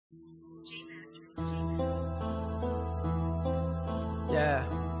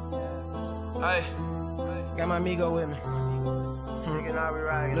Got my Migos with me.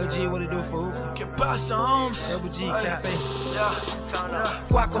 Lil G, what it do, fool? Double G, Cafe.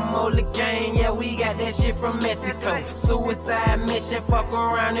 Guacamole gang, yeah, we got that shit from Mexico. Suicide mission, fuck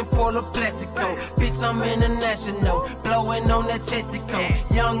around and pull a Plastico. Bitch, I'm international, blowing on that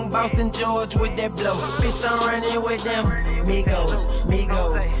Texaco. Young Boston George with that blow. Bitch, I'm running with them. Migos,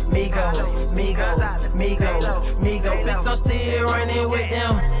 Migos, Migos, Migos, Migos, Migos. Bitch, I'm still running with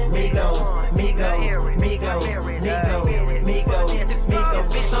them. Migos, Migos, Migos, Migos, Migos, Migos.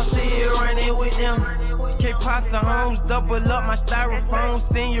 Bitch, I'm still running with them. K-Pasta Homes, double up my styrofoam.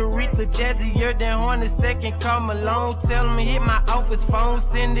 Senorita jazzier than Hornet, second call Malone. Tell him hit my office phone,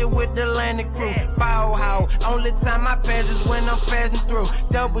 send it with the landing crew. Bauhaus, only time I pass is when I'm passing through.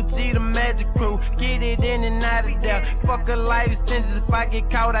 Double G, the magic crew, get it in and out of there. Fuck a life sentence, if I get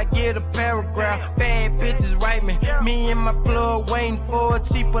caught, I get a paragraph. Bad bitches write me and my plug waiting for a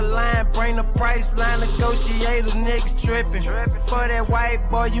cheaper line. Bring the price line, negotiators, niggas tripping. For that white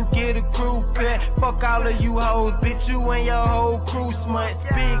boy, you get a crew cut. Fuck all of you hoes, bitch, you and your whole crew smuts.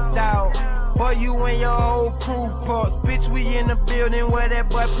 Big dog, boy, you and your whole crew pups. Bitch, we in the building where that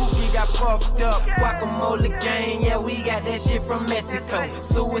boy Pookie got fucked up. Guacamole gang, yeah, we got that shit from Mexico.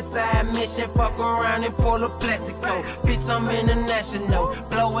 Suicide mission, fuck around and pull a Plastico. Bitch, I'm international,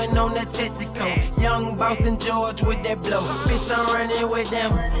 blowing on that Texaco. Young Boston George with that blow. Bitch, I'm running with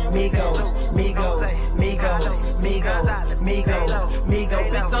them. Migos, Migos, Migos, Migos, Migos, Migos.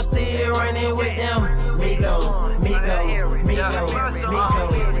 Bitch, I'm still running with them. Migos, Migos, Migos, Migos,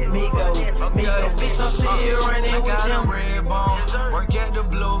 Migos, Migos. Bitch, I'm still running with them. Red bone, work at the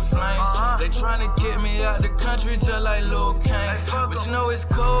Blue Flames. They tryna get me out the country just like Lil Kane. But you know it's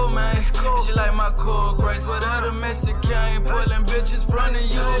cool, man. She like my cool grace. Without a Mexican, pulling bitches from the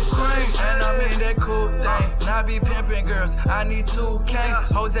Ukraine. And I mean that cool thing. And I be pimping girls, I need 2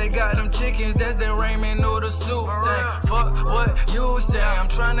 canes. Jose got them chickens, that's that ramen noodle soup thing. Fuck what you say, I'm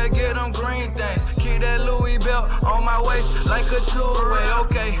tryna get them green things. Keep that Louis belt on my waist like a two-way,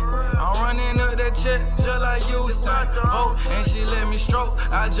 okay. I'm running up that check just like you, son. Oh, and she let me stroke,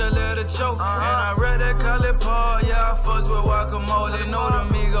 I just let her choke. And I read that collab Paul, yeah, I fucks with guacamole. Know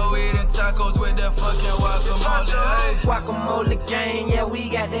the Migo eating tacos with that fucking guacamole, hey. Guacamole gang, yeah, we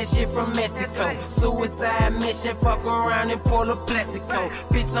got that shit from Mexico. Suicide mission, fuck around and pull a Plastico.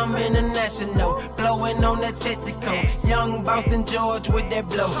 Bitch, I'm international, blowing on that Texaco. Young Boston George with that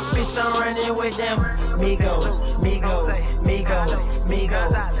blow. Bitch, I'm running with them. Migos, Migos, Migos,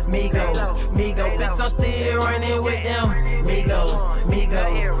 Migos, Migos, Migos. Bitch, I'm still running with them. Migos,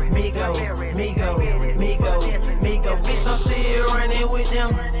 Migos, Migos, Migos, Migos, Migos. Bitch, I'm still running with them.